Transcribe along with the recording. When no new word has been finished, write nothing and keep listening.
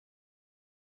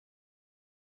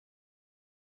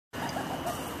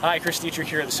Hi, Chris Dietrich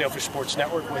here at the Sailfish Sports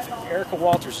Network with Erica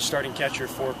Walters, the starting catcher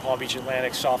for Palm Beach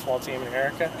Atlantic softball team in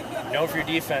America. Known for your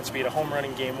defense, beat a home run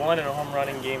in Game 1 and a home run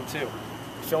in Game 2. You're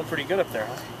feeling pretty good up there,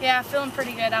 huh? Yeah, feeling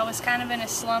pretty good. I was kind of in a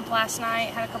slump last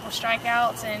night, had a couple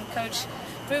strikeouts, and Coach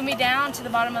moved me down to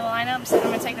the bottom of the lineup, said I'm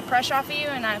going to take the pressure off of you,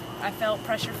 and I felt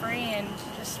pressure-free and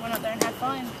just went up there and had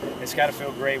fun. It's got to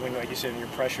feel great when, like you said, when you're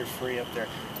pressure-free up there.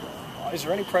 Is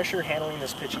there any pressure handling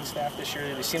this pitching staff this year?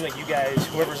 It seems like you guys,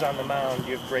 whoever's on the mound,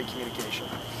 you have great communication.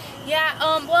 Yeah,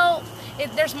 well,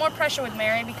 there's more pressure with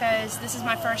Mary because this is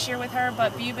my first year with her,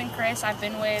 but Bube and Chris, I've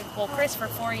been with, Chris for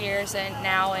 4 years and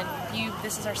Bube,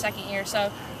 this is our second year.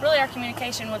 So really our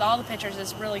communication with all the pitchers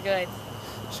is really good.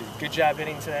 So good job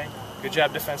hitting today. Good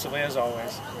job defensively as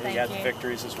always. Thank you got you. the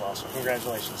victories as well, so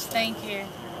congratulations. Thank you.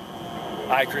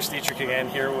 Hi, Chris Dietrich again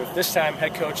here with this time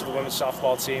head coach of the women's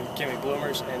softball team, Kimmy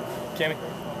Bloomers. And Kimmy,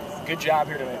 good job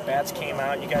here tonight. Bats came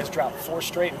out. You guys dropped 4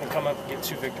 straight and come up and get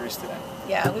 2 victories today.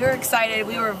 Yeah, we were excited.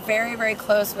 We were very, very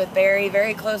close with Barry,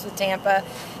 very close with Tampa.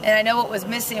 And I know what was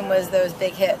missing was those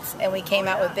big hits. And we came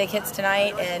out with big hits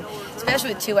tonight, and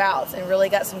especially with 2 outs, and really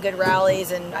got some good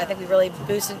rallies. And I think we really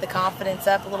boosted the confidence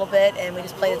up a little bit, and we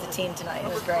just played as a team tonight.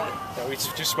 It was great. Yeah, we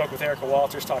just spoke with Erica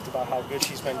Walters, talked about how good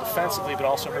she's been defensively, but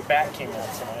also her bat came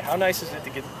out tonight. How nice is it to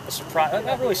get a surprise,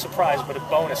 not really a surprise, but a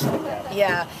bonus like that?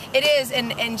 Yeah, it is,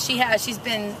 and she's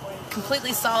been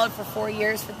completely solid for 4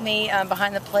 years with me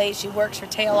behind the plate. She works her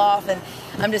tail off, and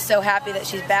I'm just so happy that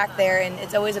she's back there, and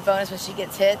it's always a bonus when she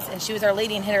gets hits. And she was our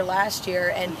leading hitter last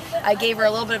year, and I gave her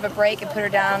a little bit of a break and put her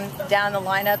down the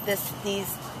lineup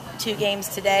these 2 games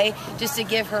today just to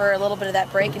give her a little bit of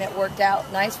that break, and it worked out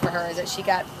nice for her, is that she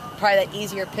got probably that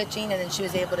easier pitching, and then she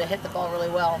was able to hit the ball really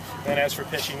well. And as for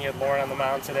pitching, you had Lauren on the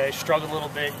mound today. Struggled a little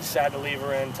bit, decided to leave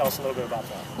her in. Tell us a little bit about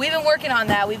that. We've been working on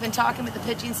that. We've been talking with the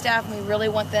pitching staff, and we really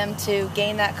want them to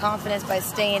gain that confidence by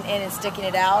staying in and sticking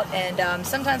it out. And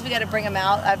sometimes we got to bring them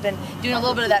out. I've been doing a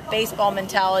little bit of that baseball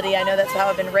mentality. I know that's how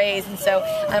I've been raised, and so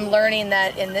I'm learning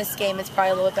that in this game it's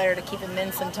probably a little bit better to keep them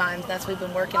in sometimes. And that's what we've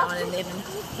been working on, and they've been,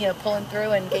 pulling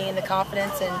through and gaining the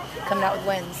confidence and coming out with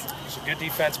wins. So good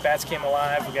defense. Bats came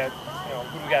alive. We got.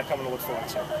 Who do we got coming to look forward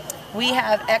to? We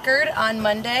have Eckerd on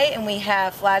Monday, and we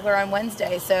have Flagler on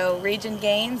Wednesday. So region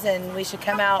games, and we should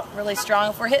come out really strong.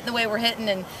 If we're hitting the way we're hitting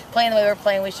and playing the way we're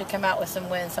playing, we should come out with some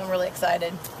wins. So I'm really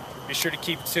excited. Be sure to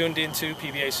keep tuned into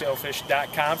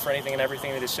PBASailfish.com for anything and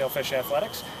everything that is Sailfish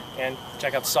Athletics, and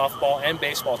check out the softball and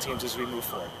baseball teams as we move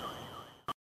forward.